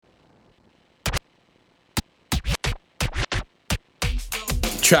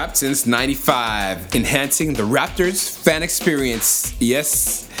Trapped since 95, enhancing the Raptors fan experience.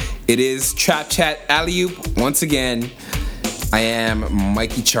 Yes, it is Trap Chat Alley-oop once again. I am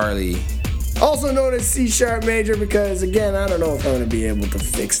Mikey Charlie. Also known as C# Major, because again, I don't know if I'm going to be able to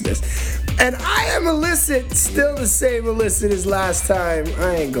fix this. And I am illicit, still the same illicit as last time.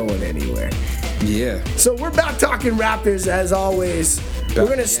 I ain't going anywhere. Yeah. So we're back talking Raptors as always. We're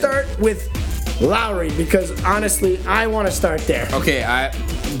going to start with Lowry, because honestly, I want to start there. Okay,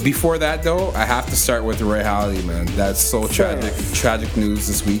 before that though, I have to start with Roy Halladay, man. That's so tragic news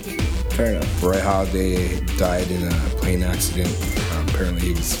this week. Fair enough. Roy Halladay died in a plane accident. Apparently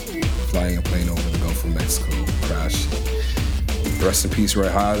he was flying a plane over the Gulf of Mexico, crashed. Rest in peace, Roy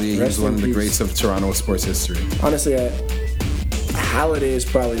Halladay. He's one of the greats of Toronto sports history. Honestly, Halladay is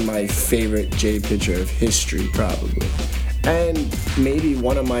probably my favorite Jay pitcher of history, probably. And maybe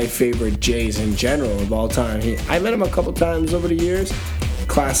one of my favorite Jays in general of all time. I met him a couple times over the years.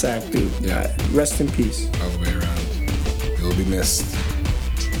 Class act, dude. Yeah. Rest in peace. All the way around. He'll be missed.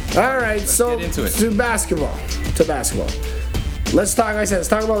 All right, Let's so get into it. to basketball. Let's talk, like I said, let's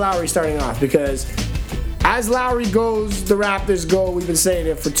talk about Lowry starting off, because as Lowry goes, the Raptors go. We've been saying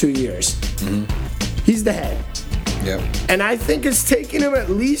it for 2 years. Mm-hmm. He's the head. Yep. And I think it's taken him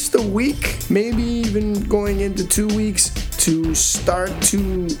at least a week, maybe even going into 2 weeks, to start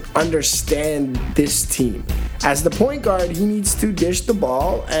to understand this team. As the point guard, he needs to dish the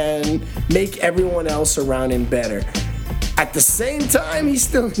ball and make everyone else around him better. At the same time, he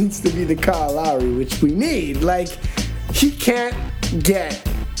still needs to be the Kyle Lowry, which we need. Like, he can't get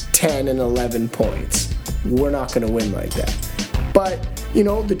 10 and 11 points. We're not going to win like that. But, you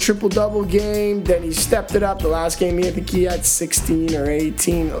know, the triple-double game, then he stepped it up. The last game, I think he had 16 or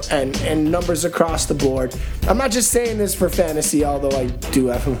 18 and numbers across the board. I'm not just saying this for fantasy, although I do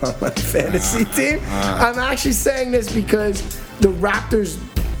have him on my fantasy team. I'm actually saying this because the Raptors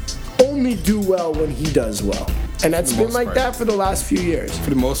only do well when he does well. And that's been like that for the last few years. For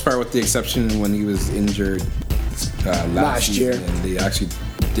the most part, with the exception when he was injured last year. And they actually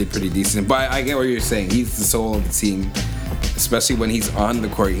did pretty decent. But I get what you're saying. He's the soul of the team. Especially when he's on the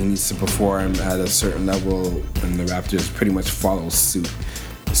court, he needs to perform at a certain level, and the Raptors pretty much follow suit.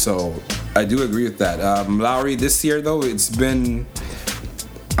 So I do agree with that. Lowry this year, though, it's been,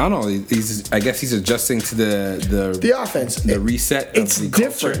 I don't know. I guess he's adjusting to the offense, the reset. It's of the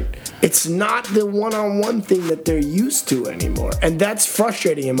different. Culture. It's not the one-on-one thing that they're used to anymore, and that's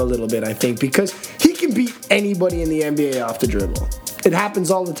frustrating him a little bit, I think, because he can beat anybody in the NBA off the dribble. It happens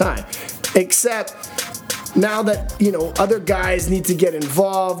all the time, except now that, you know, other guys need to get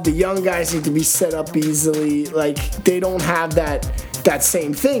involved, the young guys need to be set up easily. Like, they don't have that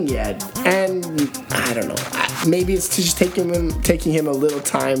same thing yet. And I don't know. Maybe it's just taking him a little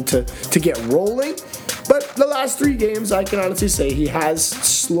time to get rolling. But the last 3 games, I can honestly say he has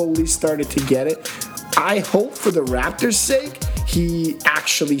slowly started to get it. I hope for the Raptors' sake, he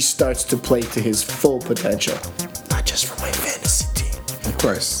actually starts to play to his full potential. Not just for my fantasy team. Of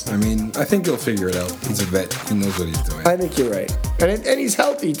course. I mean, I think he'll figure it out. He's a vet. He knows what he's doing. I think you're right. And he's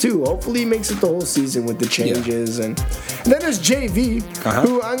healthy, too. Hopefully he makes it the whole season with the changes. Yeah. And then there's JV,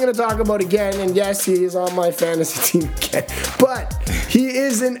 who I'm going to talk about again. And yes, he is on my fantasy team again. But he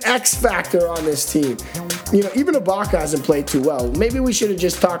is an X factor on this team. You know, even Ibaka hasn't played too well. Maybe we should have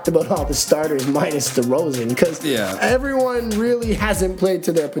just talked about all the starters minus DeRozan, because everyone really hasn't played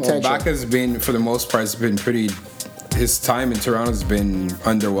to their potential. Well, Ibaka's been, for the most part, has been pretty... His time in Toronto's been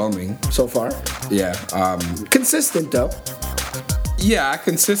underwhelming. So far? Yeah. Consistent, though. Yeah,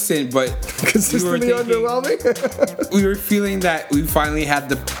 consistent, but... Consistently underwhelming? We were feeling that we finally had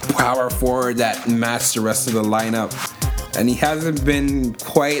the power forward that matched the rest of the lineup. And he hasn't been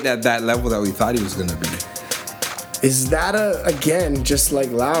quite at that level that we thought he was going to be. Is that, again, just like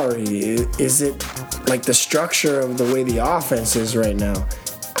Lowry, is it like the structure of the way the offense is right now?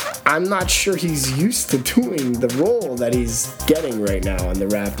 I'm not sure he's used to doing the role that he's getting right now on the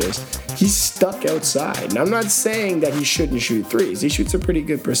Raptors. He's stuck outside. And I'm not saying that he shouldn't shoot threes. He shoots a pretty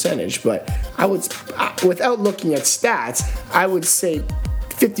good percentage, but without looking at stats, I would say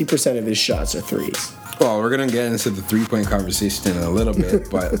 50% of his shots are threes. Well, we're going to get into the three-point conversation in a little bit,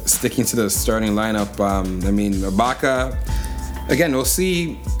 but sticking to the starting lineup, I mean, Ibaka, again, we'll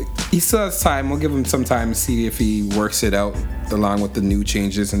see. He still has time. We'll give him some time to see if he works it out along with the new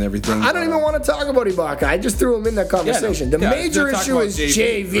changes and everything. I don't even want to talk about Ibaka. I just threw him in that conversation. The major issue is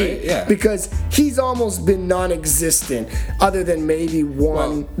JV, right? Yeah. Because he's almost been non-existent other than maybe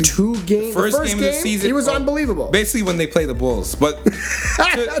two games. The first game of the season, he was unbelievable. Basically when they play the Bulls. But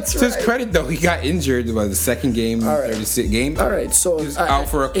to his credit, though, he got injured by the second game, 36 game. All right, so he was out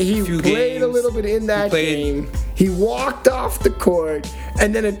for a few games. He played a little bit in that game. He walked off the court,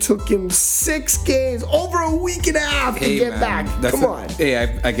 and then it took him 6 games, over a week and a half to get back. Come on.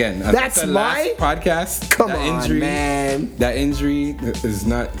 That's my podcast. Come on, man. That injury is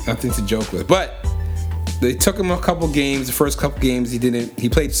nothing to joke with. But they took him a couple games. The first couple games, he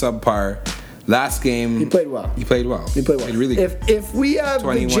played subpar. Last game, he played well. He played really good. If we have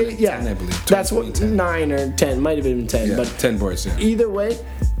 21 10, I believe. That's what 9 or 10 might have been 10, but 10 boards. Yeah. Either way,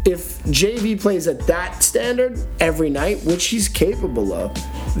 if JV plays at that standard every night, which he's capable of,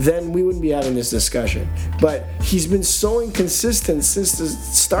 then we wouldn't be having this discussion. But he's been so inconsistent since the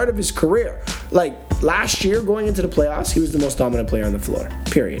start of his career. Like last year, going into the playoffs, he was the most dominant player on the floor.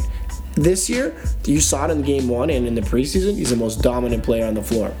 Period. This year, you saw it in game 1 and in the preseason, he's the most dominant player on the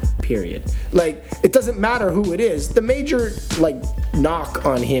floor, period. Like, it doesn't matter who it is. The major, knock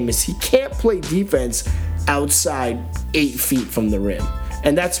on him is he can't play defense outside 8 feet from the rim.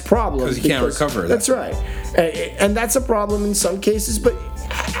 And that's a problem. Because he can't recover. That's right. And that's a problem in some cases, but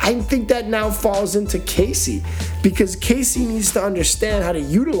I think that now falls into Casey, because Casey needs to understand how to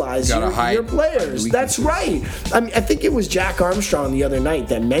utilize your players. That's right. I mean, I think it was Jack Armstrong the other night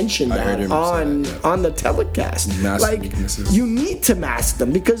that mentioned that on the telecast. Weaknesses. You need to mask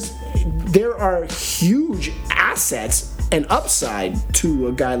them, because there are huge assets and upside to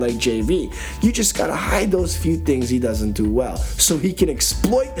a guy like JV. You just gotta hide those few things he doesn't do well, so he can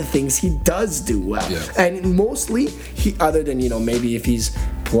exploit the things he does do well. Yeah. And mostly, other than maybe if he's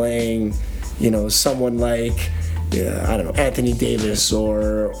playing, someone like, I don't know, Anthony Davis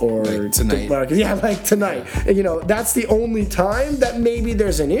or like tonight. DeMarcus. Yeah, like tonight. That's the only time that maybe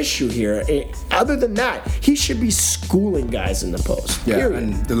there's an issue here. Other than that, he should be schooling guys in the post. Yeah, period.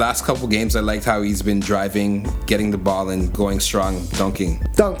 And the last couple games, I liked how he's been driving, getting the ball and going strong, dunking.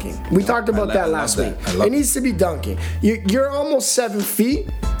 We talked about that last week. It needs to be dunking. You're almost 7 feet.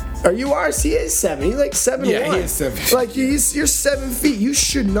 Or you are? He is 7. He's like 7'1". Yeah, he is 7. You're 7 feet. You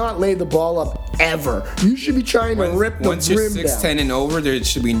should not lay the ball up ever. You should be trying to rip the rim down. Once you're 6'10" and over, there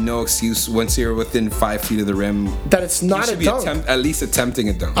should be no excuse once you're within 5 feet of the rim. That it's not a dunk. At least attempting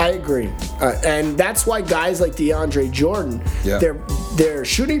a dunk. I agree. And that's why guys like DeAndre Jordan, their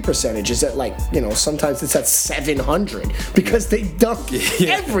shooting percentage is at sometimes it's at 700 because they dunk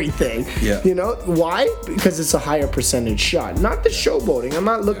everything. Yeah. Why? Because it's a higher percentage shot. Not the showboating. I'm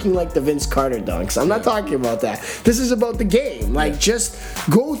not looking like the Vince Carter dunks. I'm not talking about that. This is about the game. Just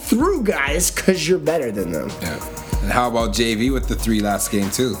go through guys because you're better than them. Yeah. And how about JV with the 3 last game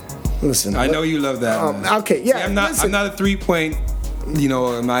too? Listen, I know you love that. Okay, yeah. See, I'm not a 3-point.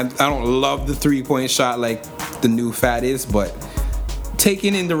 I don't love the 3-point shot like the new fat is, but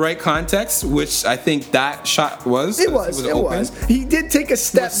taken in the right context, which I think that shot was. It was. He did take a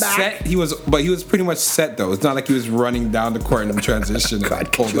step back. He was pretty much set though. It's not like he was running down the court in transition.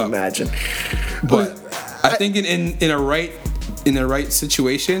 God, could you imagine? But I think in a right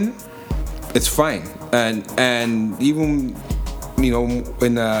situation, it's fine. And even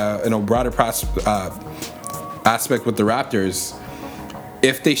in a broader aspect with the Raptors,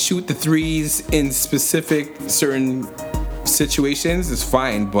 if they shoot the threes in specific certain situations, it's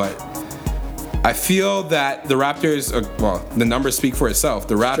fine, but I feel that the Raptors the numbers speak for itself.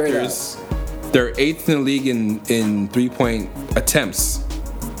 The Raptors, they're 8th in the league in 3-point attempts,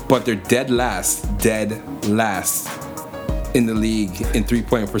 but they're dead last in the league in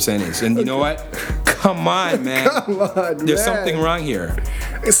 3-point percentage. And you know what? Come on, man. There's something wrong here.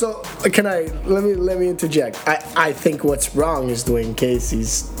 So let me interject. I think what's wrong is Dwayne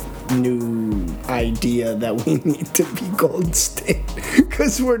Casey's new idea that we need to be Golden State,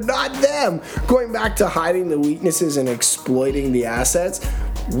 because we're not them. Going back to hiding the weaknesses and exploiting the assets,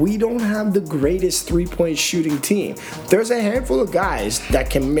 we don't have the greatest 3-point shooting team. There's a handful of guys that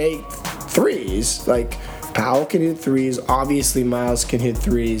can make threes. Like Powell can hit threes. Obviously, Miles can hit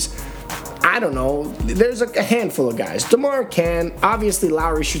threes. I don't know. There's a handful of guys. DeMar can. Obviously,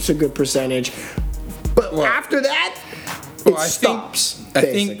 Lowry shoots a good percentage. But after that, it stops. I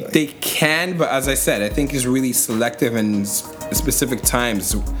think they can, but as I said, I think it's really selective in specific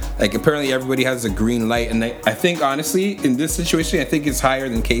times. Like, apparently everybody has a green light, and I think, honestly, in this situation, I think it's higher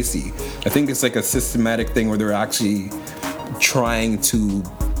than Casey. I think it's like a systematic thing where they're actually trying to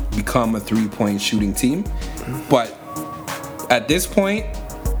become a 3-point shooting team. But at this point,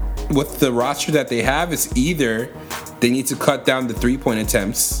 with the roster that they have, it's either they need to cut down the 3-point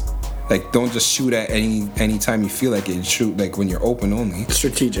attempts. Like, don't just shoot at any time you feel like it. Shoot like when you're open only.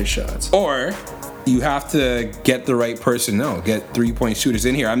 Strategic shots. Or you have to get the right personnel, get 3-point shooters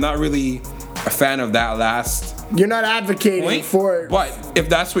in here. I'm not really a fan of that last You're not advocating for. But if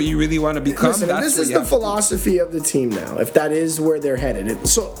that's what you really want to become, listen, this is the philosophy of the team now. If that is where they're headed,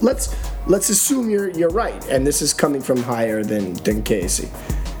 so let's assume you're right, and this is coming from higher than Casey.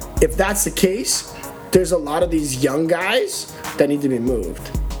 If that's the case, there's a lot of these young guys that need to be moved.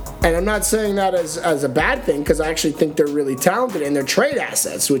 And I'm not saying that as a bad thing, because I actually think they're really talented and they're trade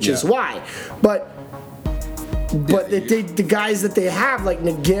assets, which is why. But the guys that they have, like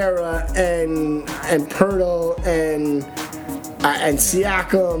Nogueira and Pirtle and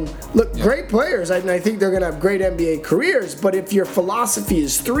Siakam, look, great players. And I think they're going to have great NBA careers. But if your philosophy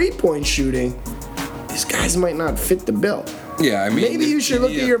is 3-point shooting, these guys might not fit the bill. Yeah, I mean, maybe you should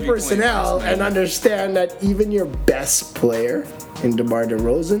look at your personnel and understand that even your best player in DeMar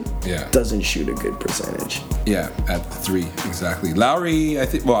DeRozan doesn't shoot a good percentage. Yeah, at 3, exactly. Lowry, I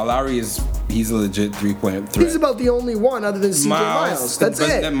think. Well, Lowry he's a legit 3-point threat. He's about the only one other than CJ Miles. That's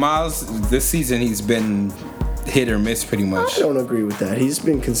it. Miles, this season, he's been hit or miss pretty much. I don't agree with that. He's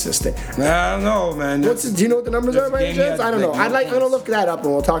been consistent. I don't know, man. Do you know what the numbers are by any chance? I don't know. I'm gonna look that up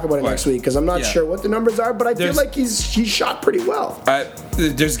and we'll talk about it next week because I'm not sure what the numbers are, but I feel like he's shot pretty well.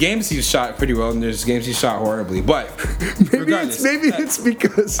 There's games he's shot pretty well and there's games he's shot horribly, but maybe it's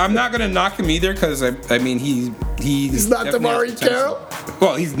because I'm not gonna knock him either because I mean he's not DeMarre Carroll.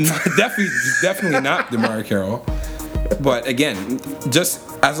 Well, he's definitely not DeMarre Carroll. But again, just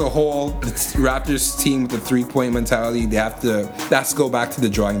as a whole, the Raptors team with the 3-point mentality, that's go back to the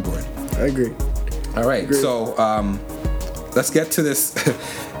drawing board. I agree. All right, so let's get to this.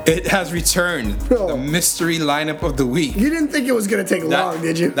 It has returned, the mystery lineup of the week. You didn't think it was going to take long,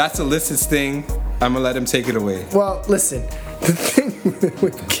 did you? That's Alyssa's thing. I'm going to let him take it away. Well, listen, the thing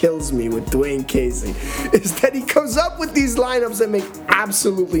that kills me with Dwayne Casey is that he comes up with these lineups that make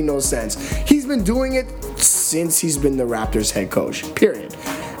absolutely no sense. He's been doing it since he's been the Raptors head coach, period.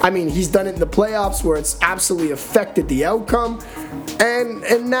 I mean, he's done it in the playoffs where it's absolutely affected the outcome.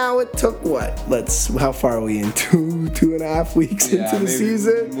 And now it took what? How far are we in? 2.5 weeks into the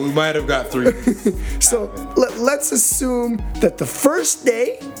season? We might have got 3. So let's assume that the first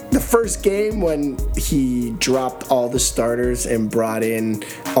game when he dropped all the starters and brought in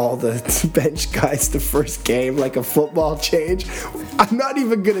all the bench guys the first game, like a football change. I'm not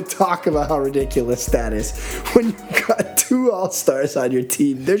even going to talk about how ridiculous that is. When you've got 2 All-Stars on your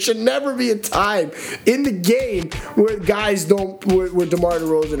team, there should never be a time in the game where guys where DeMar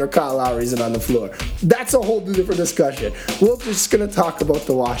DeRozan or Kyle Lowry isn't on the floor. That's a whole different discussion. We're just going to talk about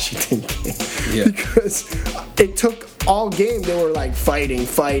the Washington game. Yeah. Because it took all game, they were like fighting.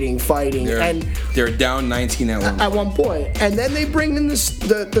 They're down 19 at one point. And then they bring in the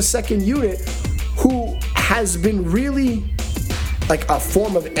second unit who has been really like a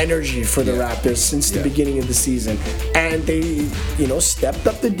form of energy for the Raptors since the beginning of the season. And they, stepped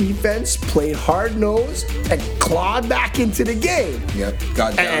up the defense, played hard-nosed, and clawed back into the game. Yep,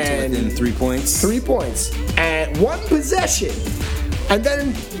 got down to within 3 points. 3 points. And 1 possession. And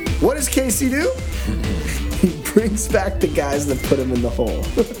then, what does Casey do? He brings back the guys that put him in the hole.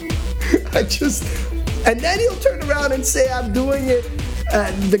 And then he'll turn around and say, I'm doing it.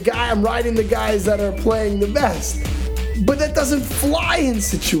 I'm riding the guys that are playing the best. But that doesn't fly in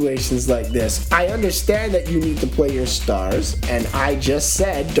situations like this. I understand that you need to play your stars, and I just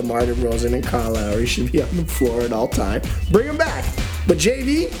said DeMar DeRozan and Kyle Lowry should be on the floor at all time. Bring them back. But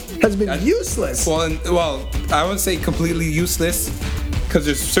JV has been useless. Well, I wouldn't say completely useless because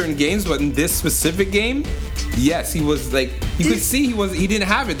there's certain games, but in this specific game, yes, he was like you could see he didn't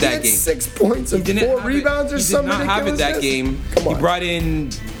have it that game. 6 points and 4 rebounds or something. He did not have it that game. He brought in.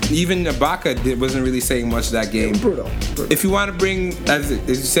 Even Ibaka wasn't really saying much that game. Brutal. If you want to bring, as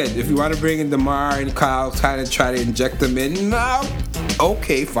you said, if you want to bring in DeMar and Kyle, kind of try to inject them in,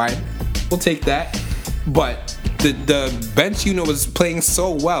 okay, fine, we'll take that. But the bench unit was playing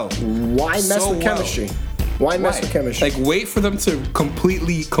so well. Why mess with chemistry? Why mess with chemistry? Like, wait for them to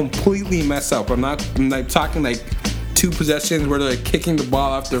completely mess up. I'm like talking like 2 possessions where they're like kicking the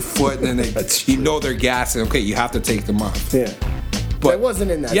ball off their foot and then they're gassing. Okay, you have to take them off. Yeah. But it wasn't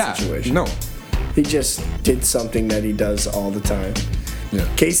in that situation. No. He just did something that he does all the time. Yeah.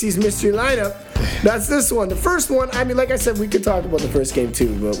 Casey's mystery lineup. That's this one. The first one, I mean, like I said, we could talk about the first game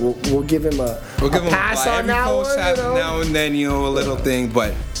too, but we'll give him a pass on that one. Now and then, a little thing,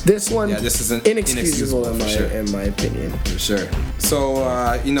 but this one, this is inexcusable in my opinion. For sure. So,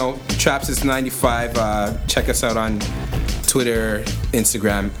 Traps is 95. Check us out on Twitter,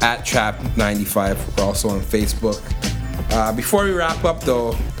 Instagram @Trap95. We're also on Facebook. Before we wrap up,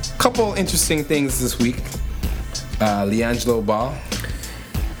 though, a couple interesting things this week. LiAngelo Ball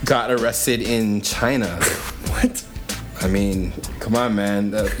got arrested in China. What? I mean, come on,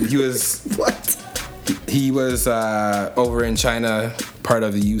 man. He was... What? He was over in China, part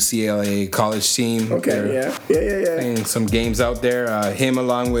of the UCLA college team. Okay, yeah. Playing some games out there. Him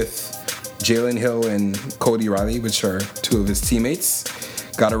along with Jalen Hill and Cody Riley, which are two of his teammates,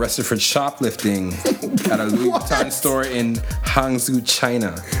 got arrested for shoplifting at a Louis Vuitton store in Hangzhou,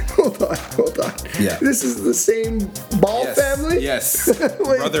 China. Hold on. Yeah. This is the same Ball family? Yes.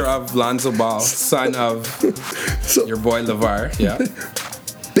 Brother of Lonzo Ball, son of your boy LeVar. Yeah.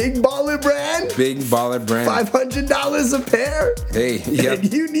 Big baller brand? Big baller brand. $500 a pair? Hey, yeah.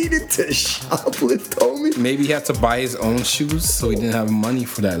 And you needed to shoplift, homie? Maybe he had to buy his own shoes, so he didn't have money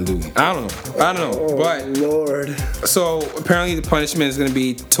for that Louis. I don't know. Oh, but Lord. So apparently the punishment is going to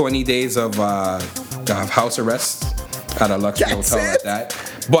be 20 days of house arrest at a luxury hotel like that.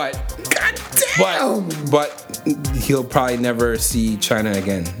 But he'll probably never see China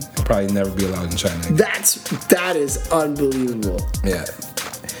again. He'll probably never be allowed in China again. That is unbelievable. Yeah.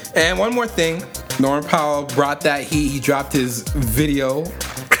 And one more thing, Norman Powell brought that heat. He dropped his video,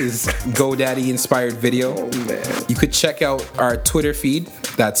 his GoDaddy inspired video. Oh, man. You could check out our Twitter feed.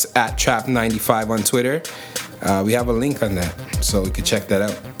 That's at Trap95 on Twitter. We have a link on that, so you could check that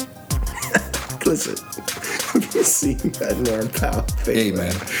out. Listen, have you seen that Norman Powell thing? Hey,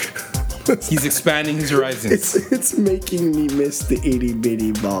 man. He's expanding his horizons. It's making me miss the itty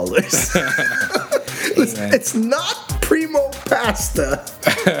bitty ballers. Listen, it's not Primo pasta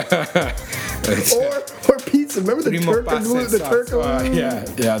or pizza. Remember the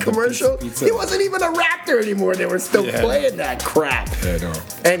Turkoglu commercial? Pizza. He wasn't even a Raptor anymore. They were still playing that crap. Yeah, I know.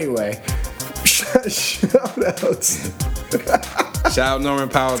 Anyway, shout outs. Shout out Norman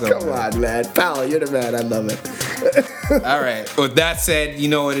Powell, though. Come on, man. Powell, you're the man. I love it. All right. With that said, you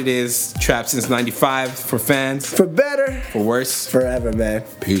know what it is. Trap since '95 for fans. For better. For worse. Forever, man.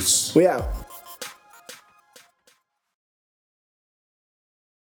 Peace. We out.